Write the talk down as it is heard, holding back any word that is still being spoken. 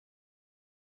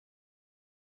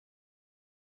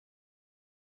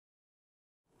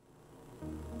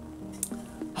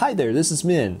Hi there, this is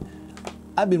Min.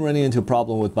 I've been running into a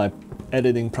problem with my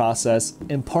editing process,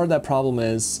 and part of that problem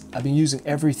is I've been using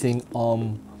everything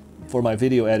for my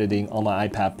video editing on my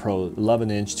iPad Pro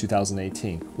 11-inch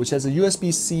 2018, which has a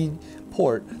USB-C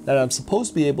port that I'm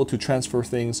supposed to be able to transfer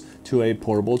things to a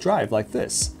portable drive like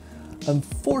this.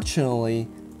 Unfortunately,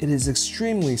 it is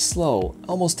extremely slow. I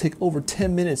almost take over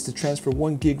 10 minutes to transfer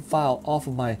 1 gig file off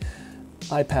of my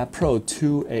iPad Pro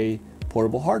to a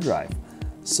portable hard drive.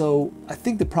 So I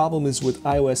think the problem is with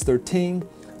iOS 13,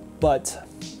 but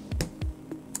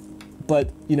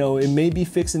you know, it may be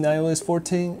fixed in iOS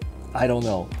 14. I don't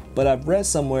know. But I've read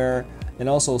somewhere and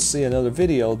also see another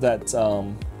video that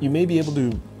you may be able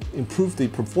to improve the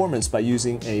performance by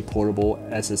using a portable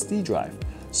SSD drive.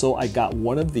 So I got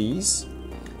one of these.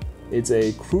 It's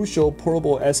a Crucial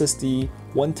Portable SSD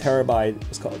 1 terabyte.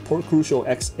 It's called Crucial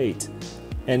X8,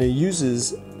 and it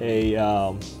uses a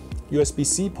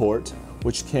USB-C port,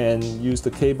 which can use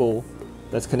the cable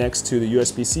that connects to the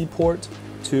USB-C port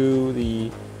to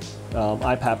the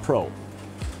iPad Pro.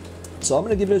 So I'm going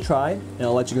to give it a try, and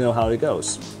I'll let you know how it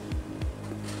goes.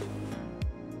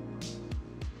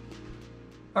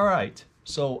 All right,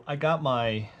 so I got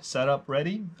my setup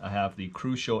ready. I have the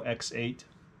Crucial X8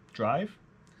 drive,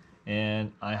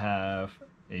 and I have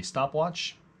a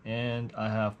stopwatch, and I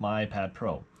have my iPad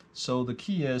Pro. So the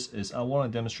key is I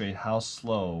want to demonstrate how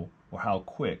slow or how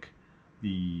quick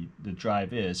the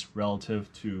drive is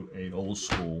relative to an old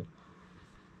school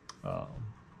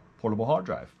portable hard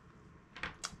drive.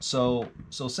 So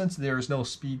since there is no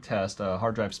speed test,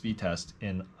 hard drive speed test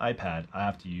in iPad, I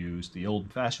have to use the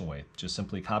old-fashioned way. Just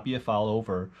simply copy a file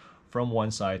over from one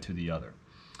side to the other.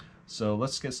 So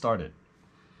let's get started.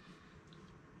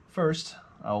 First,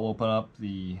 I'll open up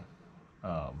the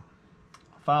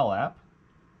File app,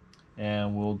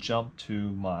 and we'll jump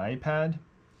to my iPad,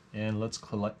 and let's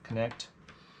connect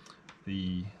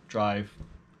the drive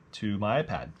to my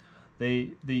iPad.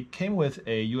 They came with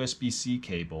a USB-C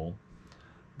cable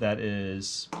that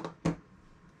is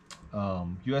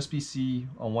USB-C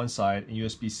on one side and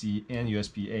USB-C and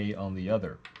USB-A on the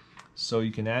other. So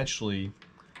you can actually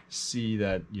see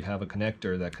that you have a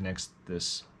connector that connects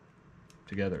this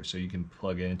together, so you can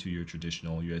plug it into your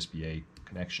traditional USB-A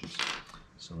connections.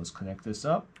 So let's connect this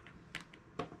up,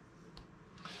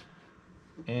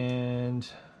 and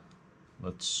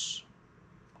let's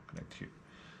connect here.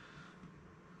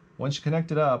 Once you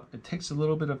connect it up, it takes a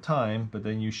little bit of time, but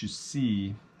then you should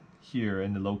see here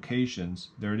in the locations,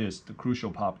 there it is, the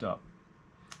Crucial popped up.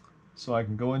 So I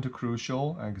can go into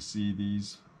Crucial, I can see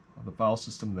the file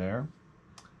system there,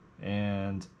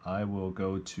 and I will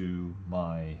go to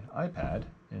my iPad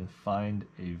and find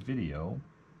a video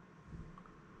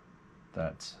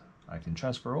that I can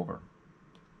transfer over.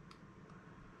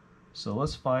 So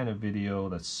let's find a video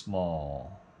that's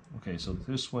small. Okay, so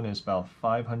this one is about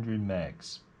 500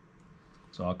 megs.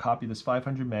 So I'll copy this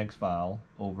 500 megs file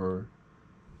over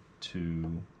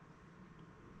to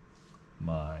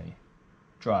my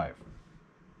drive.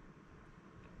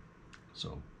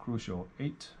 So Crucial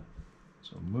 8,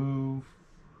 so move,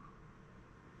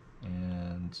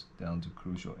 and down to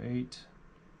Crucial 8,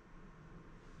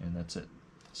 and that's it.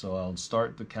 So I'll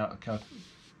start the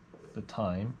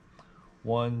time.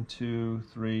 1, 2,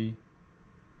 3,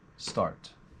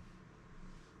 start.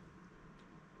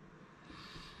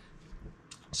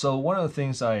 So one of the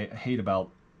things I hate about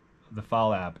the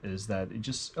File app is that it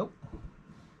just,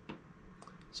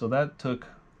 so that took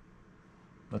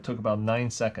about 9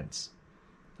 seconds.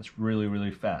 That's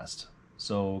really fast.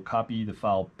 So copy the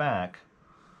file back.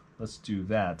 Let's do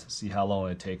that to see how long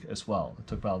it take as well. It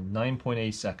took about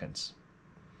 9.8 seconds.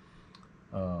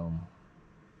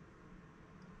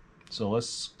 So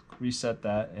let's reset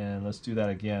that, and let's do that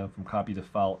again from copy the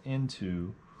file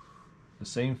into the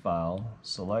same file,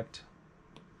 select,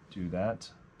 do that,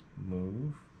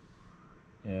 move,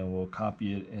 and we'll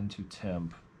copy it into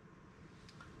temp,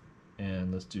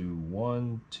 and let's do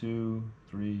 1, 2,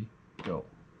 3, go.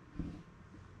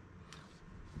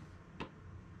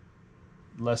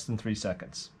 Less than 3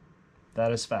 seconds.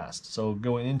 That is fast. So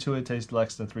going into it takes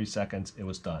less than 3 seconds. It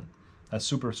was done. That's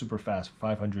super fast.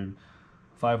 500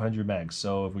 megs.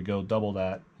 So if we go double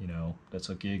that, you know, that's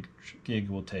a gig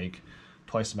will take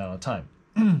twice the amount of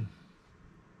time.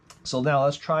 So now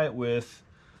let's try it with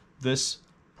this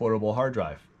portable hard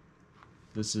drive.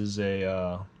 This is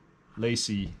a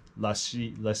Lacie,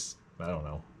 I don't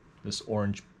know, this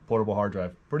orange portable hard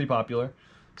drive, pretty popular.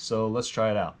 So let's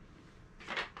try it out.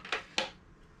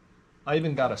 I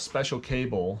even got a special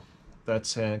cable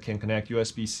that can connect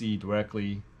USB-C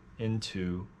directly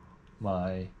into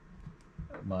my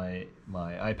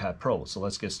iPad Pro. So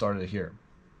let's get started here.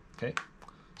 Okay,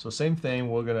 So same thing,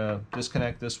 we're gonna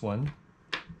disconnect this one,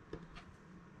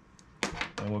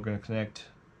 and we're gonna connect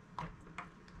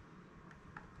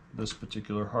this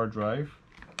particular hard drive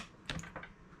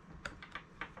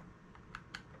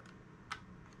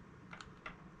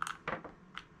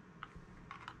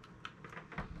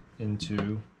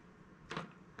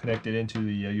connect it into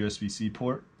the USB-C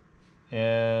port,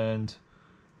 and it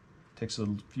takes a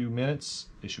few minutes,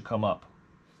 it should come up.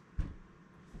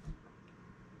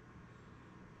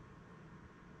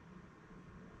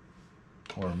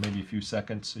 Or maybe a few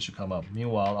seconds, it should come up.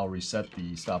 Meanwhile, I'll reset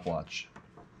the stopwatch.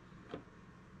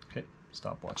 Okay,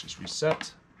 stopwatch is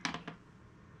reset.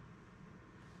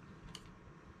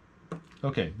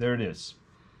 Okay, there it is.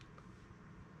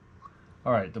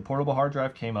 All right, the portable hard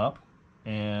drive came up,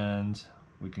 and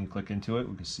we can click into it.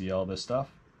 We can see all this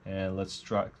stuff, and let's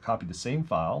copy the same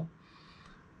file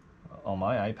on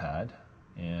my iPad,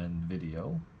 and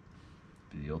video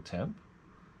temp.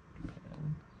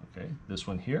 And, okay, this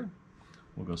one here.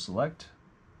 We'll go select,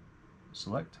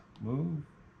 move,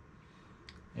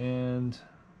 and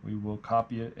we will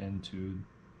copy it into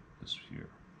this here.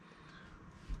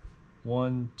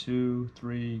 1, 2,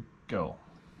 3, go.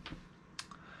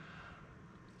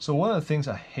 So one of the things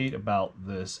I hate about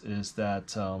this is that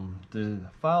the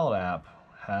file app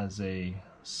has a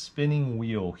spinning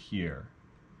wheel here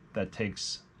that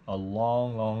takes a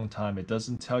long time. It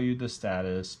doesn't tell you the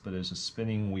status, but there's a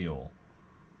spinning wheel.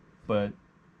 But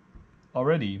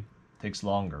already takes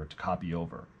longer to copy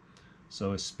over.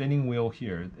 So a spinning wheel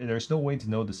here, there's no way to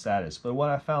know the status. But what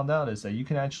I found out is that you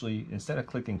can actually, instead of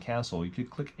clicking cancel, you could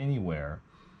click anywhere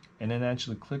and then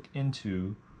actually click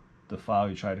into the file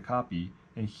you try to copy.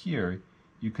 And here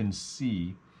you can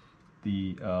see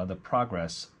the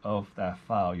progress of that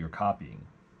file you're copying.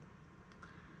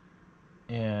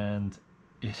 And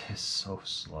it is so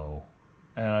slow.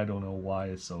 And I don't know why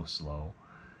it's so slow.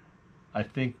 I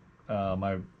think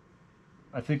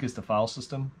it's the file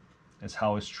system. It's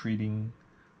how it's treating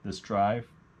this drive,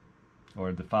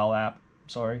 or the file app.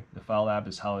 Sorry, the file app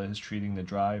is how it is treating the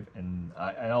drive. And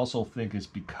I also think it's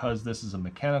because this is a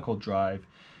mechanical drive,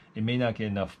 it may not get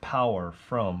enough power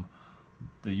from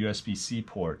the USB-C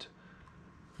port.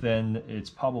 Then it's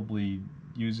probably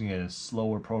using a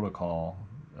slower protocol,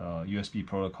 USB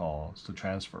protocols to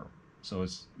transfer. So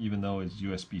it's, even though it's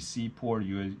USB-C port,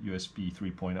 USB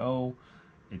 3.0,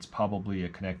 it's probably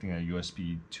connecting at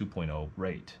USB 2.0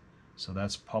 rate. So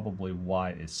that's probably why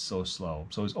it's so slow.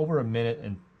 So it's over a minute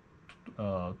and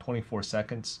 24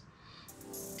 seconds.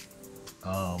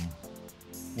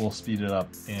 We'll speed it up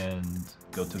and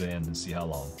go to the end and see how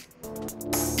long.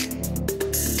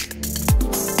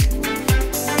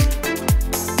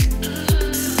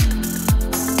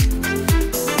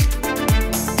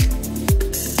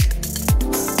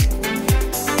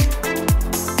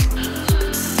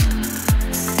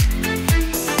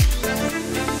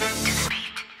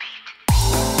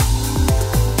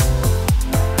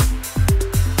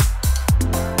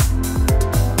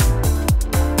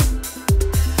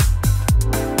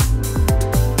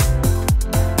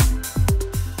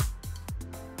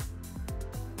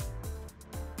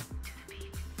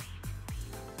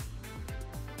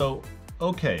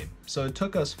 Okay, so it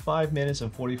took us 5 minutes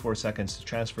and 44 seconds to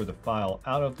transfer the file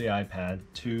out of the iPad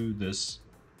to this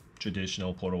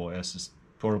traditional portable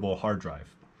hard drive.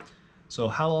 So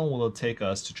how long will it take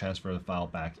us to transfer the file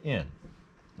back in?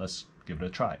 Let's give it a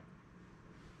try.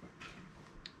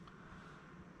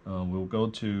 We'll go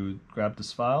to grab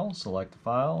this file, select the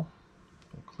file,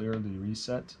 we'll clear the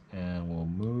reset, and we'll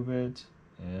move it,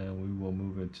 and we will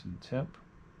move it to the temp.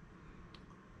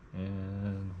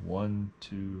 And 1,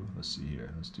 2, let's see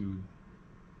here. Let's do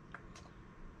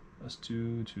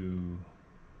to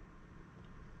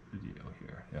video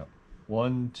here. Yep.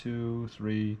 1, 2,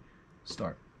 3,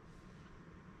 start.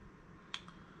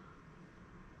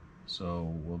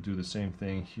 So we'll do the same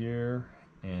thing here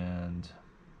and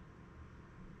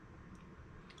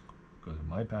go to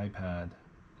my iPad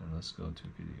and let's go to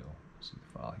video. See the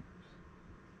file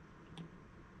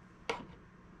here.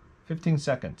 15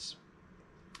 seconds.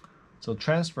 So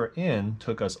transfer in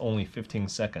took us only 15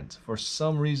 seconds. For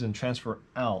some reason, transfer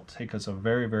out takes us a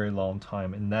very, very long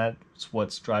time, and that's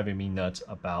what's driving me nuts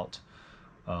about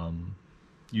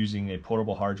using a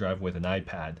portable hard drive with an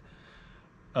iPad.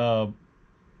 So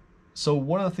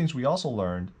one of the things we also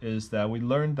learned is that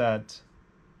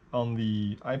on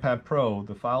the iPad Pro,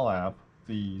 the file app,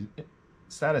 the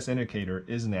status indicator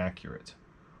isn't accurate.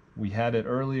 We had it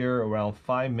earlier around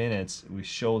 5 minutes, we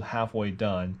showed halfway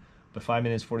done. But 5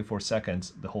 minutes, 44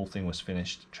 seconds, the whole thing was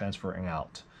finished transferring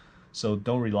out. So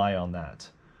don't rely on that.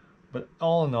 But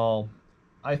all in all,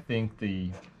 I think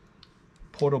the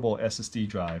portable SSD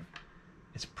drive.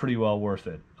 It's pretty well worth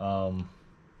it.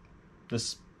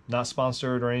 This not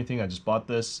sponsored or anything. I just bought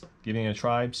this, giving it a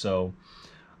try, so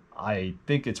I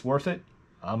think it's worth it.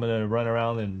 I'm gonna run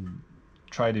around and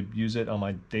try to use it on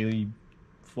my daily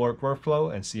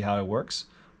workflow and see how it works.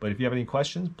 But if you have any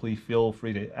questions, please feel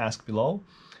free to ask below.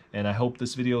 And I hope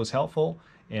this video is helpful,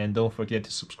 and don't forget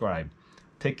to subscribe.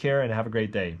 Take care and have a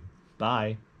great day.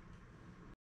 Bye.